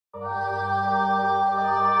Woke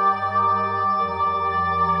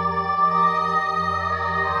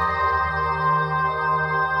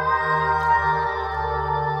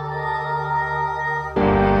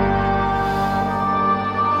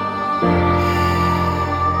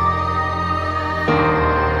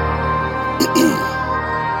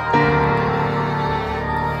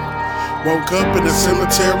up in a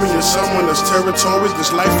cemetery in someone's territory.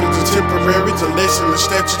 This life is temporary, the lesson is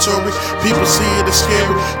statutory. People see it as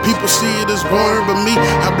scary, people see it as boring, but me,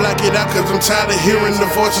 I block it out cause I'm tired of hearing the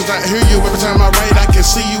voices. I hear you every time I write, I can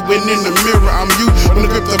see you in the mirror. I'm you, wanna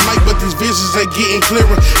grip the mic, but these visions ain't getting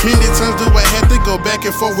clearer. Many times do I have to go back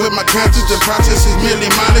and forth with my conscience. The process is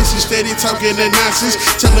merely modest, you steady talking that nonsense,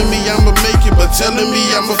 telling me I'ma make it, but telling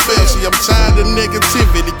me I'ma fail. See, I'm tired of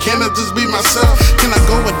negativity, can I just be myself? Can I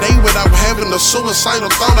go a day without having a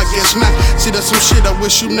suicidal thought? I guess not. See, that's some shit I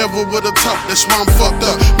wish you never would've talked. That's why I'm fucked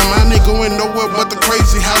up. My mind ain't going nowhere but the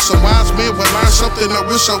crazy house. A wise man would learn something I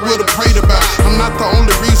wish I would've prayed about. I'm not the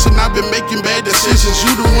only reason I've been making bad decisions.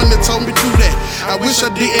 You the one that told me do that. I wish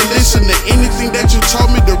I didn't listen to anything that you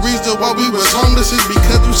told me. The reason why we was homeless is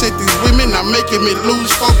because you said these women are making me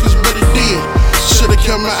lose focus, but it did. Should've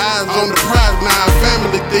kept my eyes on the prize. Now our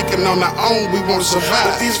family thinking on our own we won't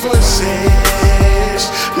survive. But these voices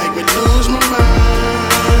make me lose my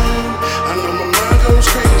mind. I know my mind goes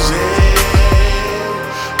crazy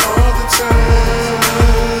all the time.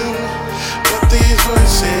 But these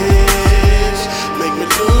voices make me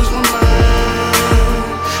lose my mind.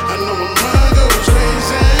 I know my mind goes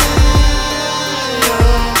crazy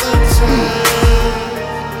all the time.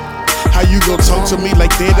 How you gon' talk to me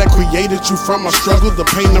like that? I created you from my struggle. The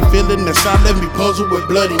pain I'm feeling inside left me puzzled with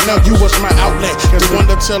bloody. Now you was my outlet, the one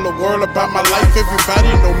to tell the world about my life. Everybody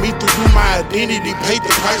know me through my identity, paid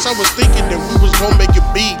the price. I was thinking that we was gon' make it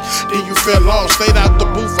big, then you fell off. Stayed out the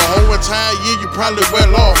booth a whole entire year, you probably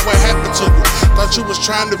well off. What happened to you? Thought you was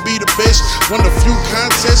trying to be the best, won a few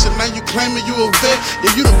contests, and now you claiming you a vet.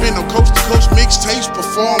 Yeah, you done been on coast to coast mixtapes,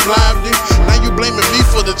 performed live then. Now you blaming me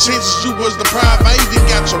for the chances you was deprived. I even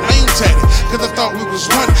got your name tatted, cause I thought we was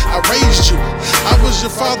one. I raised you, I was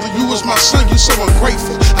your father, you was my son. You so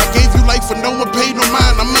ungrateful. I gave you life for no one paid no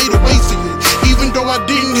mind. I made a way for you, even though I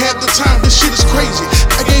didn't have the time. This shit is crazy.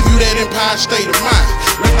 I gave you that empire state of mind.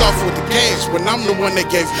 Left off with the gas when I'm the one that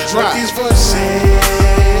gave you drive. These voices